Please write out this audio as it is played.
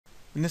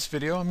In this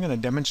video, I'm going to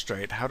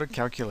demonstrate how to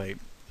calculate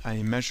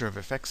a measure of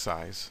effect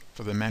size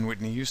for the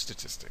Mann-Whitney U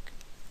statistic.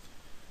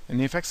 And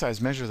the effect size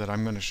measure that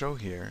I'm going to show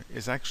here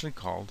is actually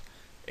called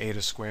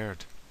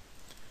eta-squared.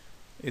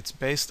 It's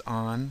based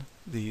on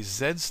the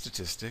Z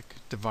statistic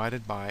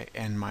divided by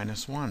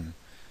n-1.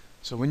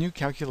 So when you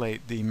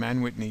calculate the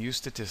Mann-Whitney U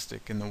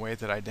statistic in the way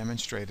that I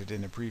demonstrated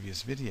in a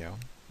previous video,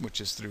 which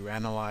is through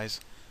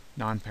analyze,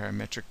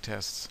 non-parametric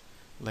tests,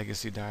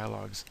 legacy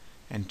dialogues,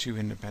 and 2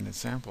 independent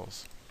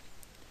samples,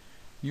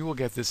 you will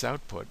get this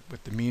output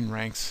with the mean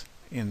ranks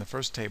in the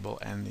first table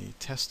and the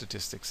test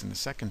statistics in the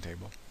second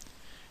table.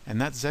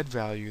 And that Z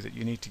value that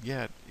you need to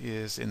get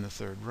is in the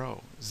third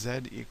row.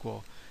 Z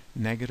equal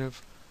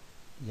negative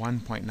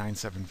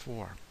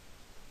 1.974.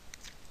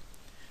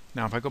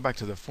 Now if I go back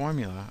to the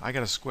formula, I got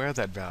to square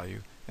that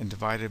value and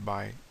divide it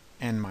by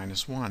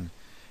n-1.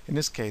 In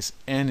this case,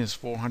 n is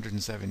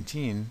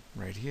 417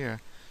 right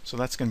here, so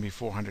that's going to be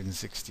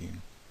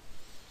 416.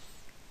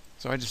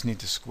 So I just need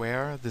to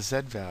square the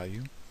Z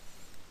value,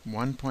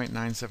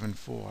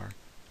 1.974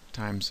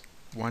 times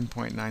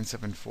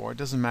 1.974. It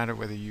doesn't matter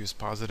whether you use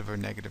positive or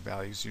negative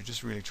values, you're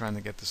just really trying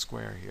to get the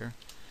square here.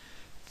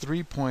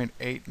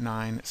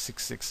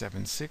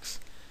 3.896676,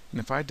 and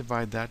if I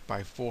divide that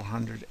by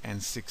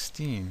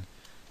 416,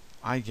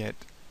 I get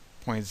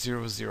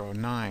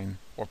 0.009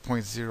 or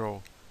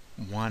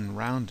 0.01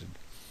 rounded,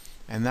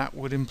 and that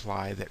would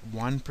imply that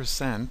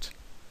 1%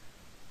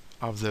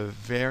 of the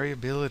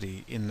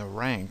variability in the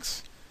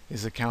ranks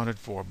is accounted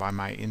for by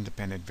my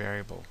independent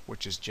variable,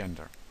 which is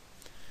gender.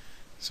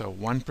 So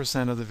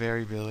 1% of the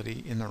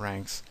variability in the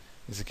ranks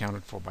is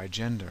accounted for by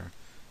gender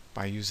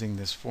by using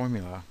this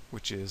formula,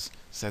 which is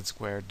Z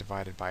squared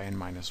divided by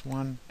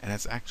n-1, and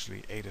it's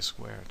actually eta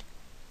squared.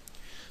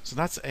 So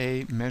that's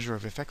a measure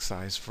of effect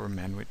size for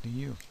Mann-Whitney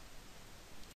U.